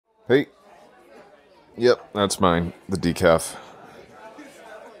Hey. Yep, that's mine. The decaf.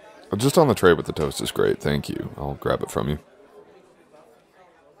 Just on the tray with the toast is great. Thank you. I'll grab it from you.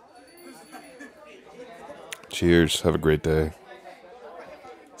 Cheers. Have a great day.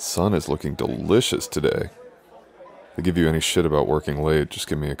 Sun is looking delicious today. If they give you any shit about working late, just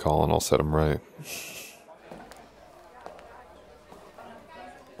give me a call and I'll set them right.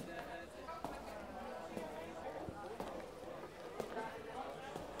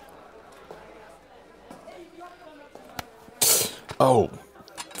 Oh,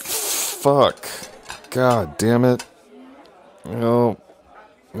 fuck. God damn it. Oh,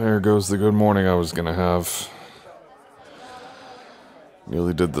 there goes the good morning I was gonna have.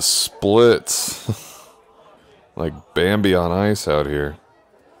 Nearly did the splits. Like Bambi on ice out here.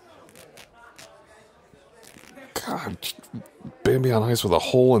 God, Bambi on ice with a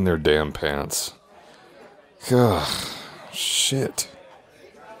hole in their damn pants. Ugh, shit.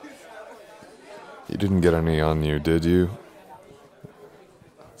 You didn't get any on you, did you?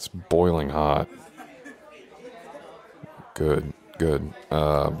 It's boiling hot. Good, good.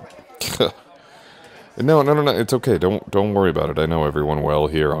 No, it's okay. Don't worry about it. I know everyone well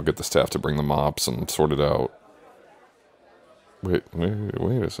here. I'll get the staff to bring the mops and sort it out. Wait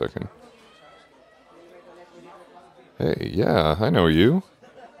a second. Hey, yeah, I know you.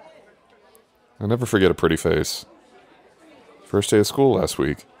 I'll never forget a pretty face. First day of school last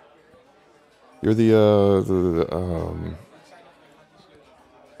week. You're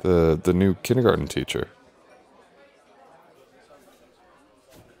the new kindergarten teacher.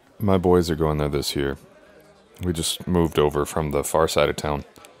 My boys are going there this year. We just moved over from the far side of town.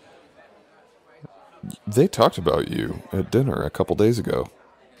 They talked about you at dinner a couple days ago.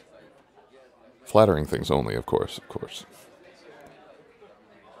 Flattering things only, of course.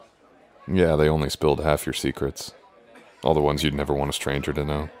 Yeah, they only spilled half your secrets. All the ones you'd never want a stranger to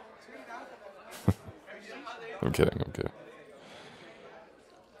know. I'm kidding.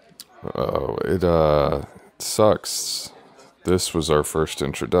 Oh, it sucks. This was our first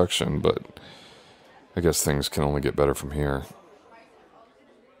introduction, but I guess things can only get better from here.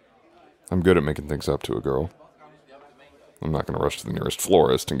 I'm good at making things up to a girl. I'm not going to rush to the nearest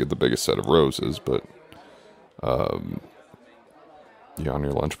florist and get the biggest set of roses, but, you on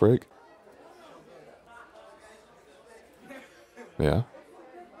your lunch break? Yeah?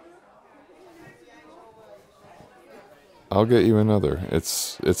 I'll get you another.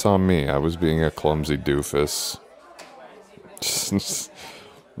 It's on me. I was being a clumsy doofus. Just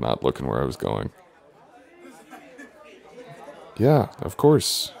not looking where I was going. Yeah, of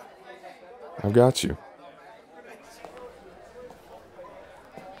course. I've got you.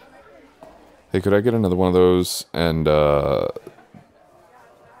 Hey, could I get another one of those and,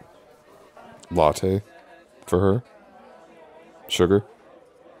 latte for her? Sugar?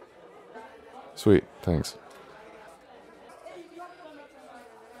 Sweet, thanks.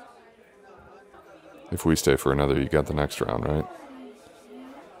 If we stay for another, you got the next round, right?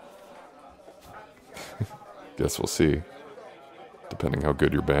 Guess we'll see. Depending how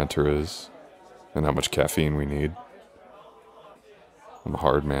good your banter is, and how much caffeine we need. I'm a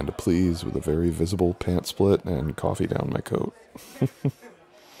hard man to please with a very visible pant split and coffee down my coat.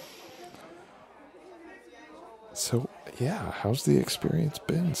 So, yeah, how's the experience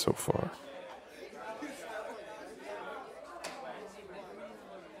been so far?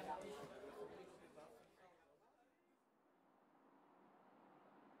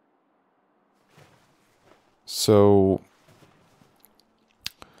 So,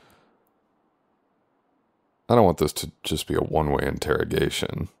 I don't want this to just be a one-way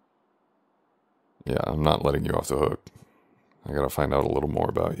interrogation. Yeah, I'm not letting you off the hook. I gotta find out a little more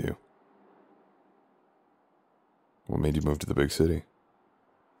about you. What made you move to the big city?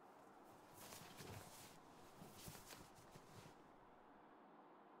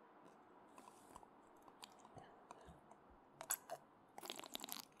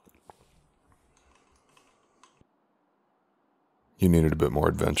 You needed a bit more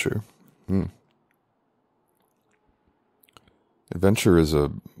adventure. Adventure is a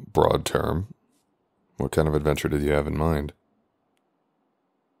broad term. What kind of adventure did you have in mind?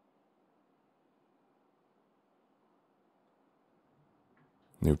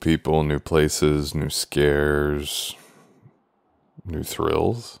 New people, new places, new scares, new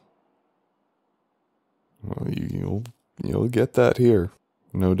thrills? Well, you'll get that here,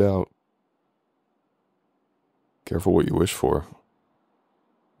 no doubt. Careful what you wish for.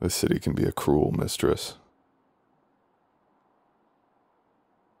 This city can be a cruel mistress.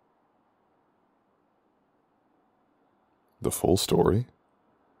 The full story?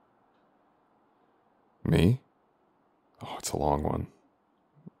 Me? Oh, it's a long one.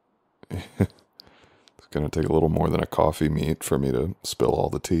 It's going to take a little more than a coffee meet for me to spill all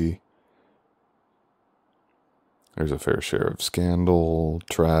the tea. There's a fair share of scandal,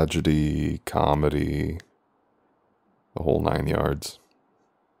 tragedy, comedy, the whole 9 yards.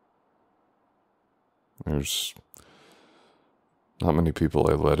 There's not many people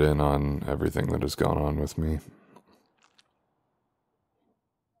I let in on everything that has gone on with me.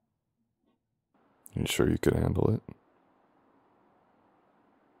 You sure you could handle it?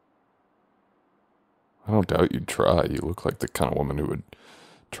 I don't doubt you'd try. You look like the kind of woman who would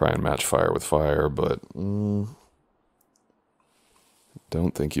try and match fire with fire, but don't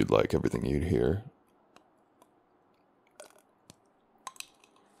think you'd like everything you'd hear.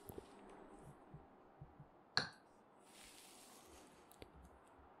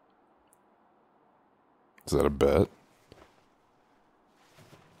 Is that a bet?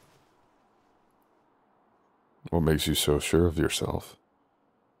 What makes you so sure of yourself?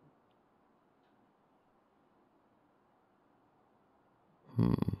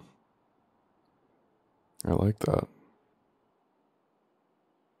 I like that.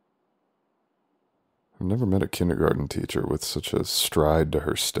 I've never met a kindergarten teacher with such a stride to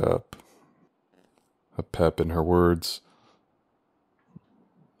her step, a pep in her words.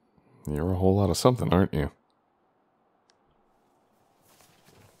 You're a whole lot of something, aren't you?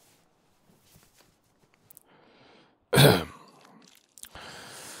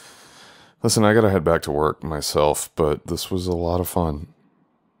 Listen, I gotta head back to work myself, but this was a lot of fun.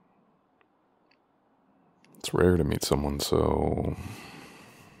 It's rare to meet someone so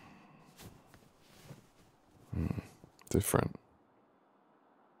different.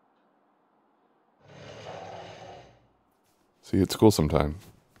 See you at school sometime.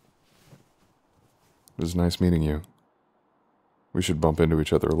 It was nice meeting you. We should bump into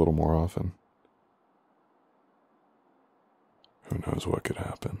each other a little more often. Who knows what could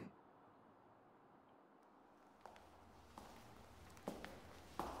happen?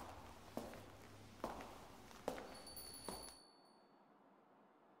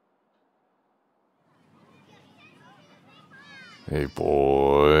 Hey,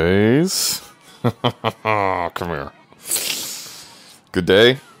 boys. Come here. Good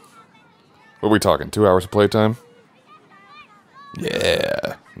day? What are we talking? 2 hours of playtime?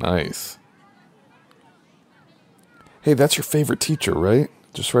 Yeah, nice. Hey, that's your favorite teacher, right?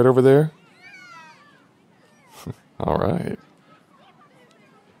 Just right over there? All right.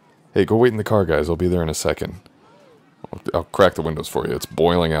 Hey, go wait in the car, guys. I'll be there in a second. I'll crack the windows for you. It's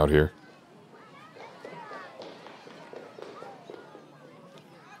boiling out here.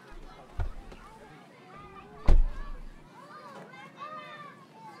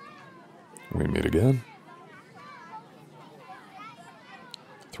 We meet again.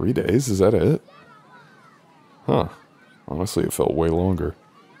 3 days? Is that it? Huh. Honestly, it felt way longer.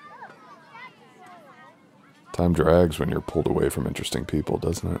 Time drags when you're pulled away from interesting people,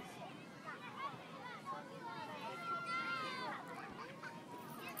 doesn't it?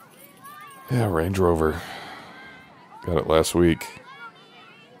 Yeah, Range Rover. Got it last week.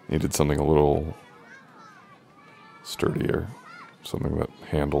 Needed something a little sturdier. Something that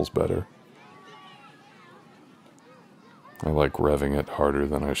handles better. I like revving it harder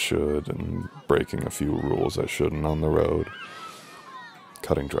than I should and breaking a few rules I shouldn't on the road.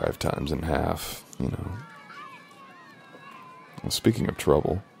 Cutting drive times in half, you know. Well, speaking of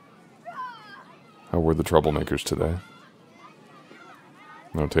trouble, how were the troublemakers today?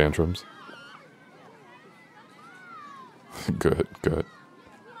 No tantrums? Good, good.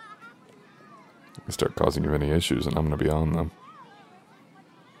 They start causing you any issues and I'm going to be on them.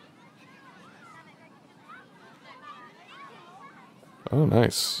 Oh,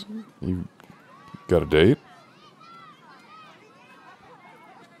 nice. You got a date?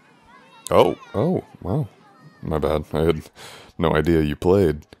 Oh, wow. My bad. I had no idea you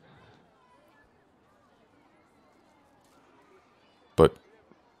played. But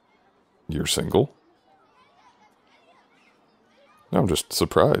you're single? I'm just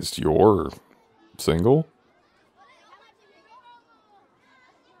surprised. You're single?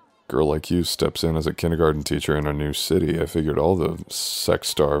 Girl like you steps in as a kindergarten teacher in a new city. I figured all the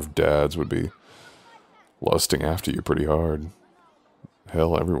sex-starved dads would be lusting after you pretty hard.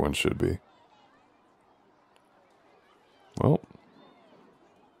 Hell, everyone should be. Well,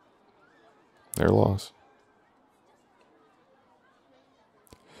 their loss.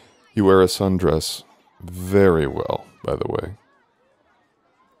 You wear a sundress very well, by the way.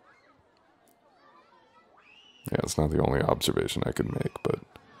 Yeah, it's not the only observation I could make, but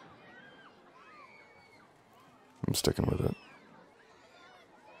I'm sticking with it.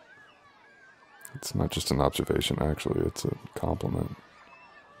 It's not just an observation, actually. It's a compliment.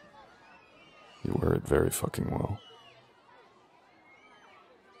 You wear it very fucking well.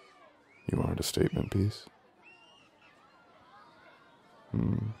 You wanted a statement piece?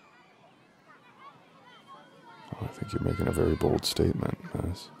 Oh, I think you're making a very bold statement,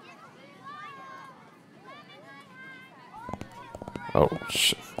 miss. Oh,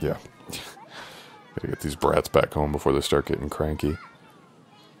 shit. Yeah. Gotta get these brats back home before they start getting cranky.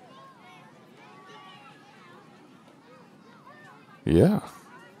 Yeah.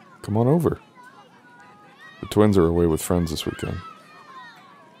 Come on over. The twins are away with friends this weekend.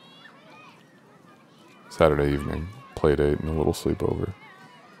 Saturday evening, play date and a little sleepover.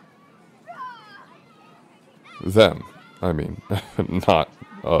 Them. I mean, not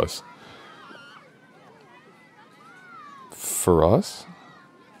us. For us?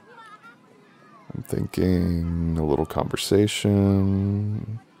 I'm thinking a little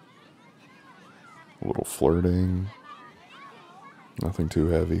conversation, a little flirting, nothing too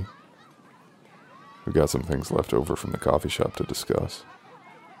heavy. We've got some things left over from the coffee shop to discuss.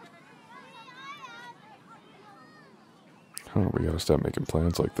 Oh, we gotta stop making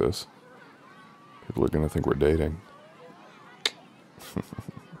plans like this. People are gonna think we're dating.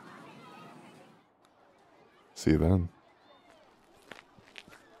 See you then.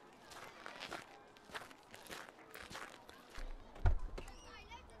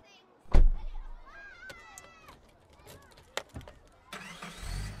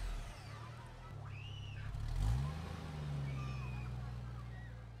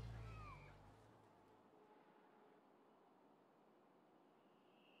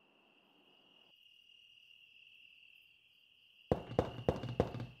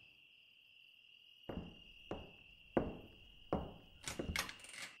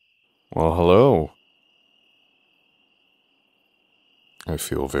 Well, hello. I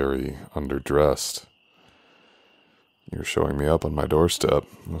feel very underdressed. You're showing me up on my doorstep.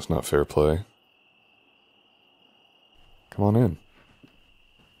 That's not fair play. Come on in.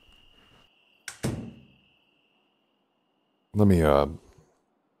 Let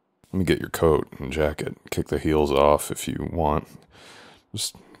me get your coat and jacket. Kick the heels off if you want.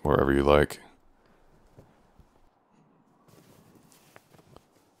 Just wherever you like.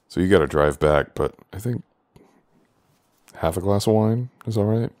 So you gotta drive back, but I think half a glass of wine is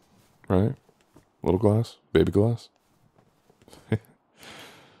alright, right? Little glass? Baby glass?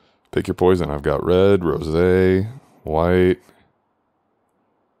 Pick your poison. I've got red, rosé, white.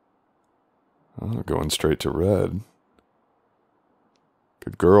 Oh, going straight to red.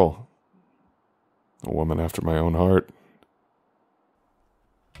 Good girl. A woman after my own heart.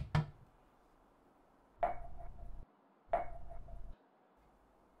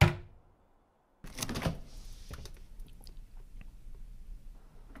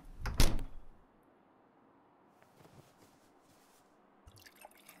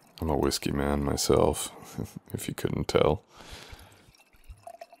 I'm a whiskey man myself, if you couldn't tell.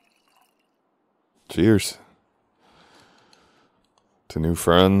 Cheers. To new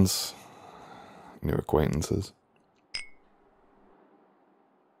friends, new acquaintances.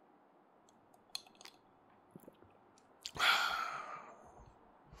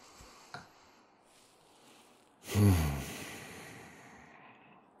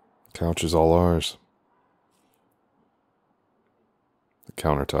 Couch is all ours. The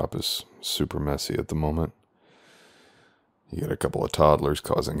countertop is super messy at the moment. You get a couple of toddlers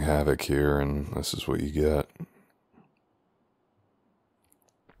causing havoc here, and this is what you get.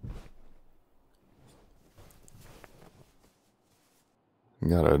 I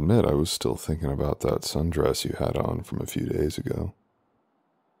gotta admit, I was still thinking about that sundress you had on from a few days ago.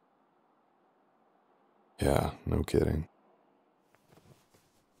 Yeah, no kidding.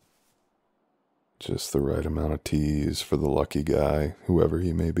 Just the right amount of tease for the lucky guy, whoever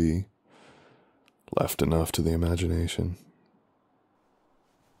he may be. Left enough to the imagination.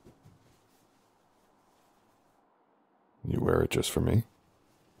 You wear it just for me?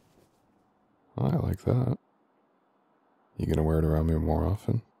 I like that. You gonna wear it around me more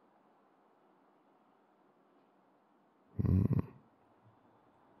often?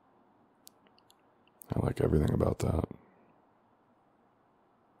 I like everything about that.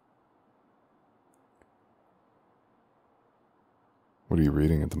 What are you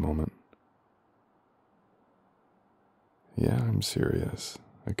reading at the moment? Yeah, I'm serious.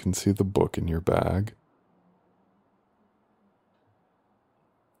 I can see the book in your bag.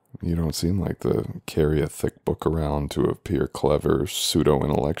 You don't seem like the carry a thick book around to appear clever,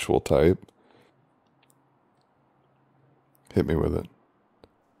 pseudo-intellectual type. Hit me with it.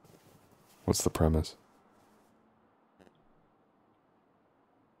 What's the premise?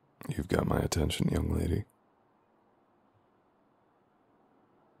 You've got my attention, young lady.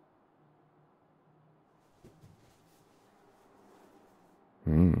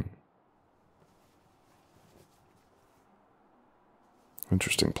 Hmm.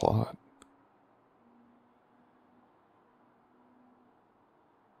 Interesting plot.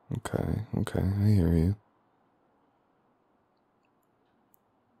 Okay, I hear you.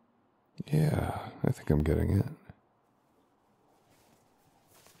 Yeah, I think I'm getting it.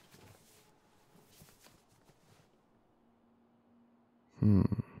 Hmm.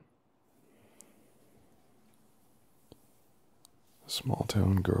 A small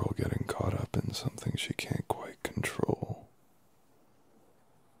town girl getting caught up in something she can't quite control.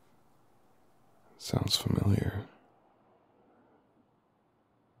 Sounds familiar.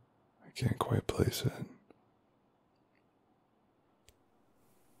 I can't quite place it.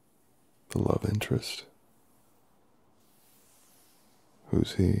 The love interest.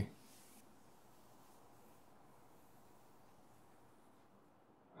 Who's he?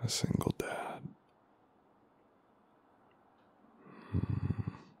 A single dad.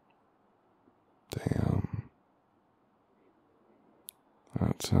 Damn.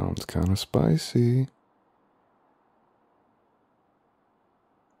 That sounds kind of spicy.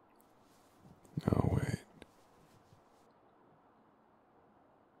 Oh, wait.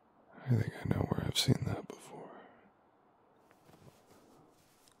 I think I know where I've seen that before.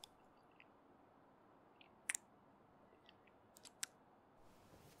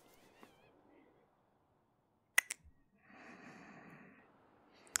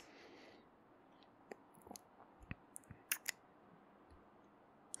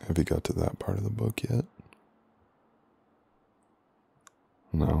 Have you got to that part of the book yet?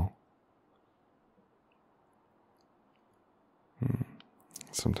 No.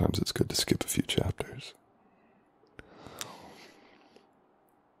 Sometimes it's good to skip a few chapters.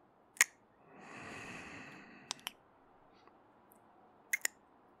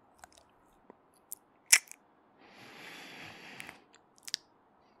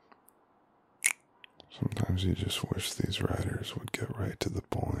 Sometimes you just wish these writers would get right to the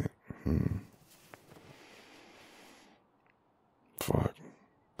point. Fuck.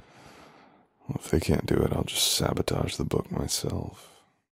 Well, if they can't do it, I'll just sabotage the book myself.